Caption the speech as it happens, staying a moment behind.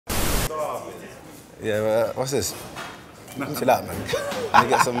Yeah, what's this? Chill out, man. Let me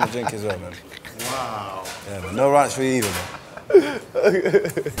get some drink as well, man. Wow. Yeah, man. No ranch for you either, man.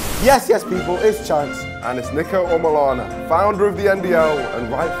 Yes, people, it's CHUNKZ. And it's NIKO Omilana, founder of the NDL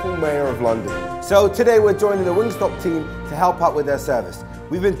and rightful mayor of London. So today we're joining the Wingstop team to help out with their service.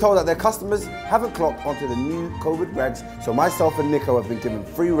 We've been told that their customers haven't clocked onto the new COVID regs, so myself and NIKO have been given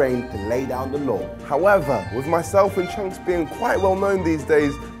free rein to lay down the law. However, with myself and CHUNKZ being quite well known these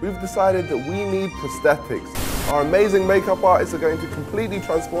days, we've decided that we need prosthetics. Our amazing makeup artists are going to completely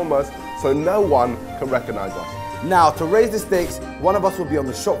transform us so no one can recognise us. Now, to raise the stakes, one of us will be on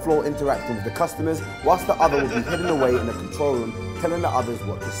the shop floor interacting with the customers, whilst the other will be hidden away in the control room, telling the others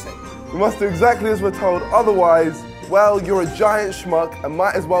what to say. We must do exactly as we're told, otherwise, well, you're a giant schmuck and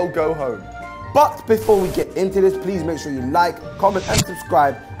might as well go home. But before we get into this, please make sure you like, comment and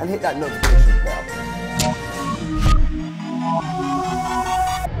subscribe and hit that notification bell.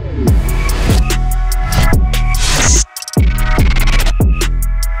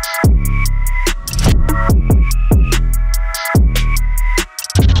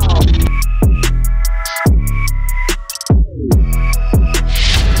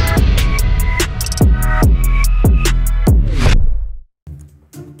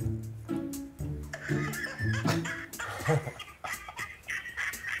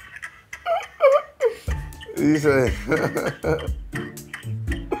 You say?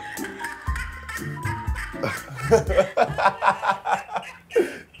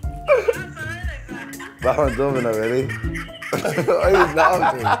 That one's over already. Oh, he's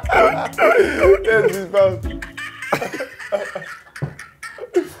laughing. Yes, he's both.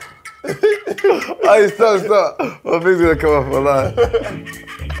 Hey, stop. My thing's gonna come off my line.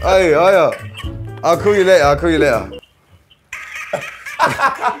 Hey, hiya. I'll call you later.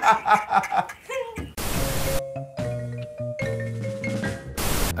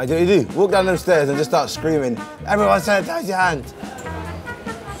 I do what you do. Walk down them stairs and just start screaming, everyone sanitize your hands.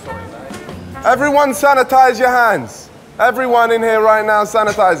 Everyone sanitize your hands. Everyone in here right now,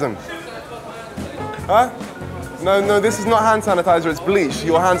 sanitize them. Huh? No, this is not hand sanitizer, it's bleach.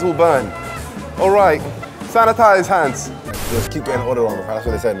 Your hands will burn. All right, sanitize hands. Just keep getting the order wrong, that's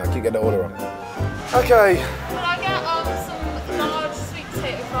what they said now, keep getting the order wrong. Okay. Can I get some large sweet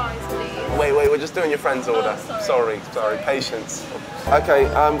potato fries, please? Wait, we're just doing your friend's order. Sorry, patience. Okay,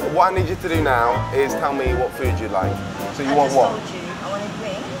 what I need you to do now is tell me what food you like. So you want what? I told you, I wanted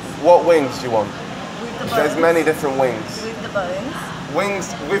wings. What wings do you want? With the bones. There's many different wings. With the bones. Wings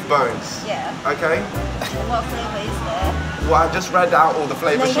with bones? Yeah. Okay. And what flavour is there? Well, I just read out all the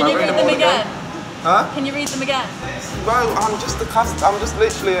flavours. Can you read them again? Huh? Can you read them again? No, I'm just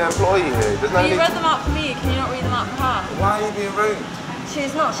literally an employee here. There's no You need read them out for me, can you not read them out for her? Why are you being rude?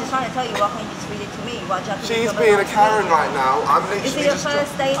 She's not. She's trying to tell you why can't you just read it to me? Why do you have to She's read being a it Karen right now. I'm literally Is it your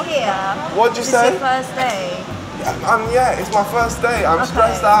first day here? What'd you Is say? Is your first day? Yeah, it's my first day. I'm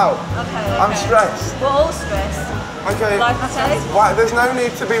stressed out. Okay. I'm stressed. We're all stressed. Okay. Okay. Why? There's no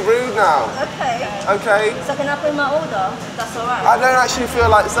need to be rude now. Okay. Okay. So can I put my order? That's all right. I don't actually feel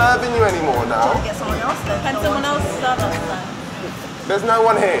like serving you anymore now. Get someone else then. Can someone else serve us then? There's no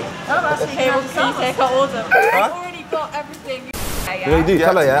one here. Oh, that's Okay, well, can you take our order? I've already got everything. You know what you do?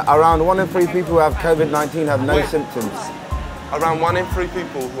 Tell her, yeah? Around 1 in 3 people who have COVID-19 have no symptoms. Around 1 in 3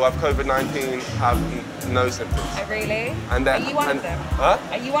 people who have COVID-19 have no symptoms. Oh, really? And Are you one of them? Huh?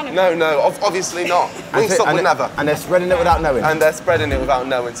 Are you one of them? No, obviously not. Wingstop would never. And they're spreading it without knowing. And they're spreading it without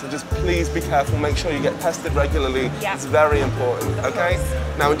knowing. So just please be careful. Make sure you get tested regularly. Yeah. It's very important. Okay?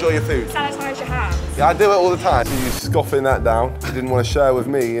 Now enjoy your food. Sanitize your hands. Yeah, I do it all the time. So you scoffing that down. You didn't want to share with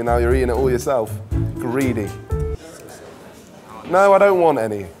me, and now you're eating it all yourself. Greedy. No, I don't want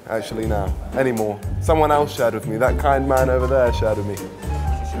any, actually, now, anymore. Someone else shared with me. That kind man over there shared with me.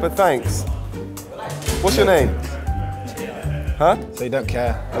 But thanks. What's your name? Huh? So you don't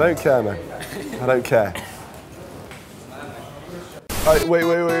care? I don't care, man. I don't care. Wait.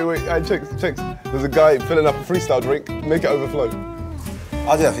 Hey, chicks. There's a guy filling up a freestyle drink. Make it overflow.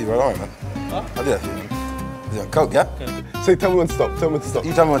 I'll do that for you, bro. All right, man. Huh? I'll do that for you, man. Is that Coke, yeah? Okay. Say, tell me when to stop. Tell me when to stop.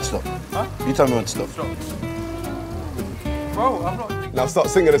 You tell me when to stop. Huh? You tell me when to stop. Bro, I'm not... Now start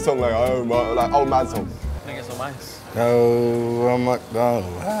singing a song like old man song. I think it's so nice. No, I'm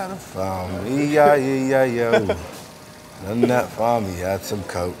McDonald had a farm. E-I-E-I-O. None that farm, he had some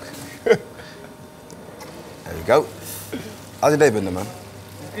Coke. There we go. How's your day been, man?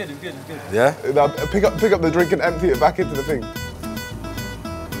 It's good. Yeah? Now pick up the drink and empty it back into the thing.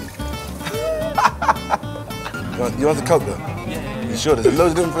 You want the Coke, though? Yeah. You sure? There's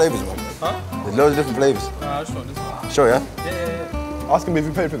loads of different flavours, man. Huh? There's loads of different flavours. I just want this one. Sure, yeah? Yeah. Ask him if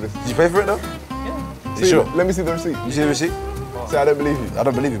he paid for this. Did you pay for it, though? Yeah. You sure? Let me see the receipt. You see the receipt? Say I don't believe you. I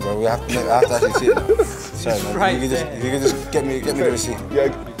don't believe you, bro. I have to actually see it now. Sorry, man. Right If you could just get me the receipt. Yeah.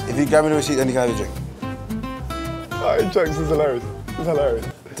 If you grab me the receipt, then you can have a drink. Oh, Chunks is hilarious. It's hilarious.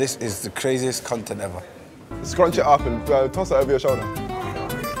 This is the craziest content ever. Scrunch it up and toss it over your shoulder.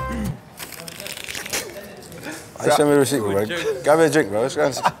 Show me the receipt, bro. Grab me a drink, bro. Let's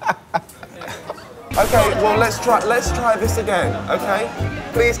go. Okay, well let's try this again, okay?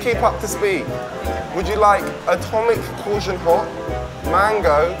 Please keep up to speed. Would you like atomic caution hot,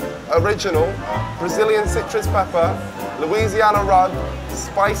 mango, original, Brazilian citrus pepper, Louisiana rub,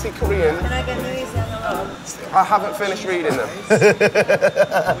 spicy Korean? Can I get Louisiana rub? I haven't finished reading them.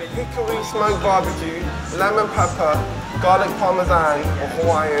 Hickory smoked barbecue, lemon pepper, garlic parmesan, or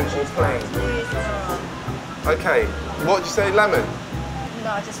Hawaiian or plain. Louisiana rub. Okay, what'd you say, lemon? No,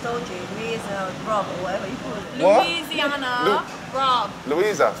 I just told you. Louisiana rub or whatever you call it. What? Louisiana rub.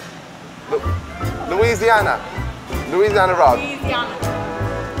 Louisiana rub. Louisiana.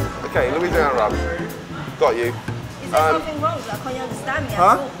 Okay, Louisiana rub. Got you. Is there something wrong with that? Can't you understand me at Huh?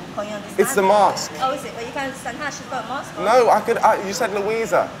 all? Can't you understand It's the me? mask. Oh, is it? But you can't understand how she's got a mask on? No, you said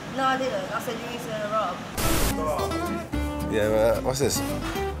Louisa. No, I didn't. I said Louisiana rub. Yeah, what's this?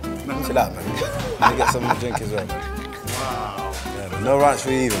 Chill out, man. Let me get some drink as well, man. Wow. Yeah, man. No ranch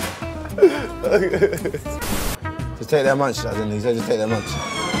for you either, man. Just take their munch, as in he said just take their munch.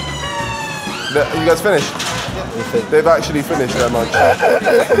 You guys finished? They've actually finished their munch. What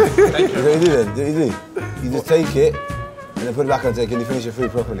do you do then? What do you do? You just take it and then put it back on the table. Can you finish your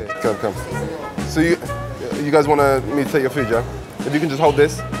food properly? Come. So you guys want me to take your food, yeah? If you can just hold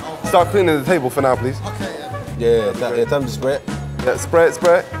this. Start cleaning the table for now, please. Yeah, time to spray it. Yeah, spray it.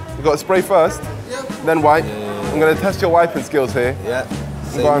 You got to spray first, then wipe. I'm going to test your wiping skills here. Yeah.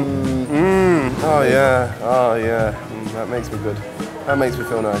 Go on. Oh yeah. That makes me good. That makes me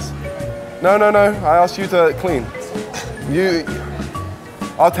feel nice. No. I asked you to clean.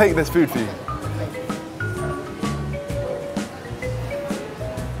 I'll take this food for you.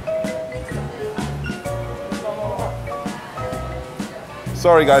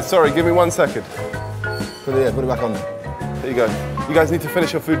 Sorry guys, give me 1 second. Put it back on there. There you go. You guys need to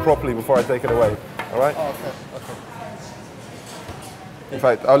finish your food properly before I take it away, all right? Oh, okay. In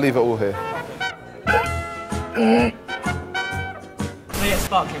fact, I'll leave it all here. Can I get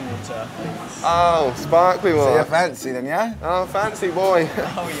sparkling water, please? Oh, sparkling So you're water. fancy then, yeah? Oh, fancy boy.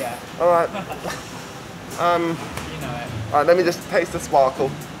 Oh, yeah. All right. You know it. All right, let me just taste the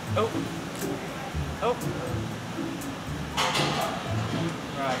sparkle. Oh.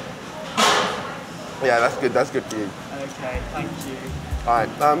 Right. Yeah, that's good for you. Okay, thank you. All right,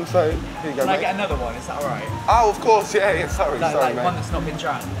 so here you go, Can I mate. get another one? Is that all right? Oh, of course, yeah, sorry, Like mate. one that's not been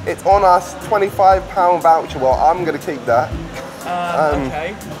drank. It's on us, £25 voucher. Well, I'm gonna keep that.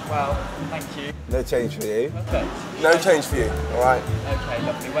 Okay, well, thank you. No change for you. Perfect. No change for you, all right? Okay,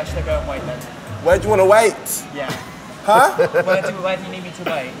 lovely. Where should I go and wait then? Where do you want to wait? Yeah. Huh? Where do you need me to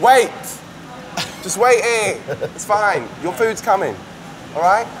wait? Wait! Just wait here. It's fine. Your food's coming, all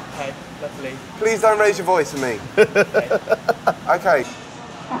right? Okay, lovely. Please don't raise your voice at me. Okay.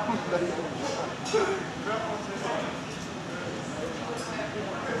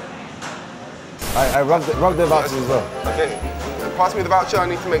 I rubbed the vouchers as well. Okay. Pass me the voucher. I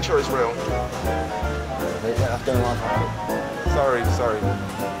need to make sure it's real. Okay, yeah, that's going on. Sorry.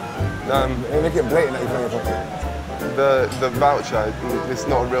 Make it blatant that you put in your pocket. The voucher, it's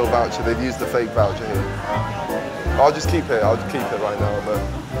not a real voucher. They've used the fake voucher here. I'll just keep it. I'll just keep it right now. But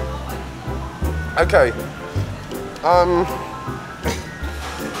okay.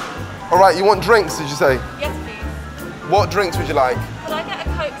 All right. You want drinks? Did you say? Yes, please. What drinks would you like? Could I get a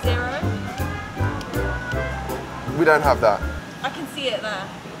Coke Zero? We don't have that. I can see it there.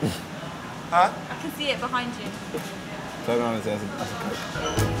 Huh? I can see it behind you. Turn around and say that's a Coke.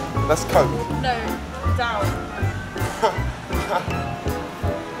 That's Coke. No, down.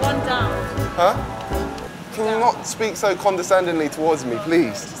 One down. Huh? Can you not speak so condescendingly towards me,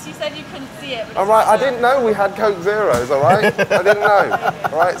 please? Just you said you couldn't see it. But All right, I didn't know we had Coke Zeros, all right? I didn't know.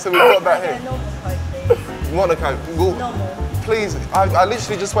 All right, so we've got that Yeah, here. normal Coke, please. You want a Coke? Well, Normal. please, I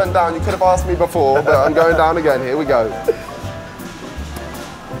literally just went down. You could have asked me before, but I'm going down again. Here we go.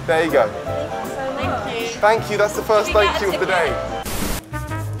 There you go. Thank you. Thank you, that's the first Can we thank get you a of the day.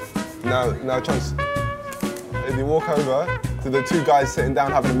 No, Chunks. If you walk over to the two guys sitting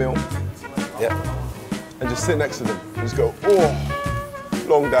down having a meal, Yeah. and just sit next to them, and just go, oh,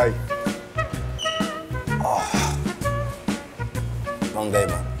 long day. Long day,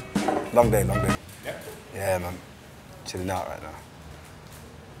 man. Long day. Yeah, man. Chilling out right now.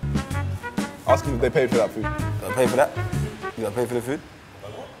 Ask them if they paid for that food. Gotta pay for that? You gotta pay for the food?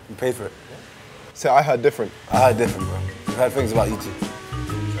 You paid for it? Say, I heard different. I heard different, bro. We've heard things about you two.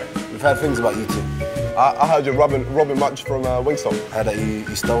 We've heard things about you two. I heard you're robbing much from Wingstop. I heard that you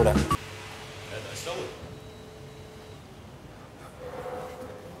stole that. I stole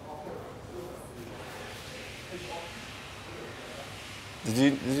it.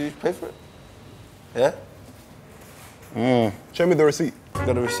 Did you pay for it? Yeah? Show me the receipt.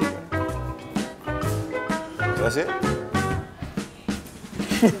 Got a receipt. That's it?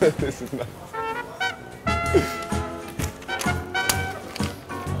 This is nice.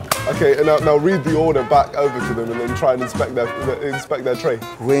 Okay, and now read the order back over to them and then try and inspect their tray.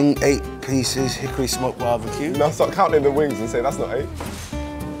 Wing 8 pieces, hickory smoked barbecue. Now start counting the wings and say that's not 8.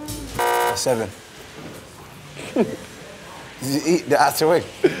 That's 7. Did you eat the actual wing?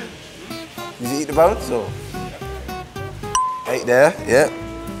 Did you eat the bones or? 8 there, yeah.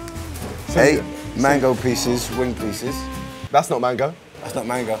 8 mango pieces, wing pieces. That's not mango. That's not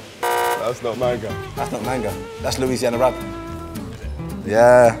mango. That's not mango. That's not mango. That's Louisiana rub.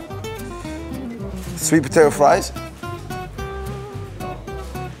 Yeah. Sweet potato fries.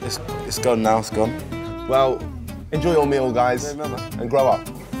 It's gone now, it's gone. Well, enjoy your meal, guys, and grow up.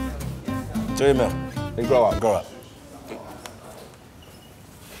 Enjoy your meal. And grow up. Grow up.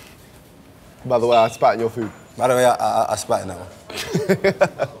 By the way, I spat in your food. By the way, I spat in that one.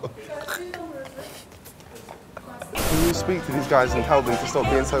 Can you speak to these guys and tell them to stop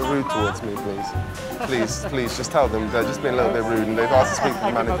being so rude towards me, please? Please, just tell them. They're just being a little bit rude and they've asked to speak to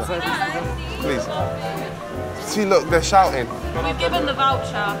the manager. Please. See, look, they're shouting. We've given the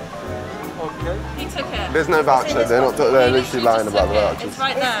voucher. Okay. He took it. There's no voucher. They're literally lying about the vouchers. It's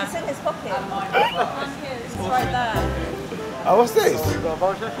right there. It's in his pocket. It's right there. Oh, what's this?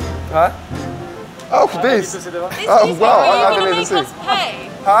 Huh? Oh, this. Oh, wow, I didn't even see. Us pay?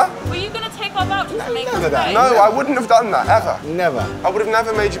 Huh? Were you going to take our vouchers and make us Never that. pay? No, I wouldn't have done that, ever. Never. I would have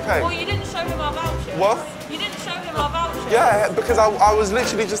never made you pay. Well, you didn't show him our vouchers. What? You didn't show him our vouchers. Yeah, because I was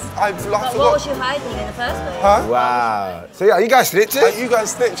literally just, I But what forgot. was you hiding in the first place? Huh? Wow. So yeah, you guys Are snitches? you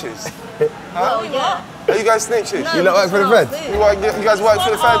guys snitches? Oh, yeah. Are you guys snitches? No, You lot work for the it's not feds? food. You guys work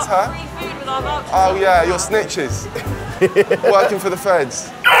for the feds, huh? Free food with our vouchers. Oh yeah, you're snitches. Working for the feds.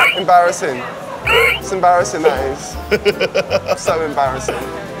 Embarrassing. It's embarrassing, that is. So embarrassing. You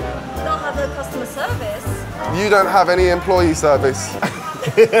don't have no customer service. You don't have any employee service. Oh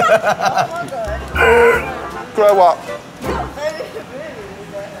my God. Grow up. Very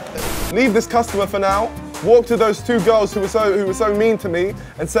rude. Leave this customer for now. Walk to those 2 girls who were so mean to me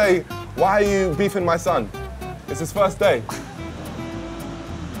and say, "Why are you beefing my son? It's his first day."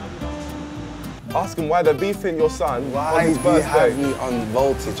 Ask them why they're beefing your son on Why his do you first have day. me on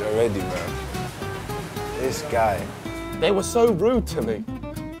voltage already, bro? This guy. They were so rude to me.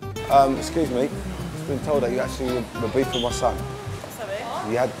 Excuse me. I've been told that you actually were beef with my son. Sorry?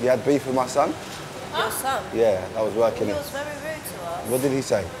 You had beef with my son? Your son? Yeah, I was working He in. was very rude to us. What did he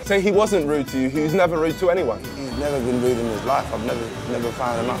say? Say he wasn't rude to you. He's never rude to anyone. He's never been rude in his life. I've never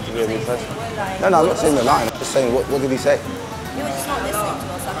found him out to be a rude person. We're lying. No, I'm not saying they're lying. I'm just saying, what did he say? He was just not listening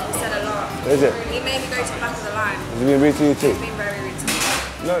to us. He said a lot. Is it? He made me go to the back of the line. Has he been rude to you too? He's been very rude to me.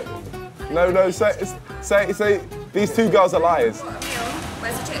 No, say, these 2 girls are liars. What, Emil?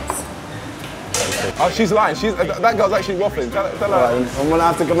 Where's the chips? Oh, she's lying. That girl's actually waffling. Tell her. Right, I'm gonna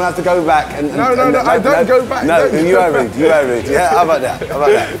have to go back and No, I don't go back. No, Don't you go are rude. You are rude. Yeah, how about that?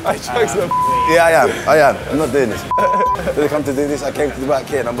 I jokes them. Yeah, I am. I'm not doing this. Did I come to do this? I came to the back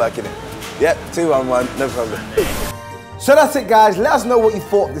here and I'm working it. Yep, 2-on-1, no problem. So that's it, guys. Let us know what you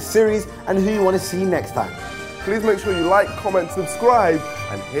thought of the series and who you want to see next time. Please make sure you like, comment, subscribe,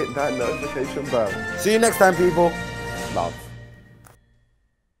 and hit that notification bell. See you next time, people. Love.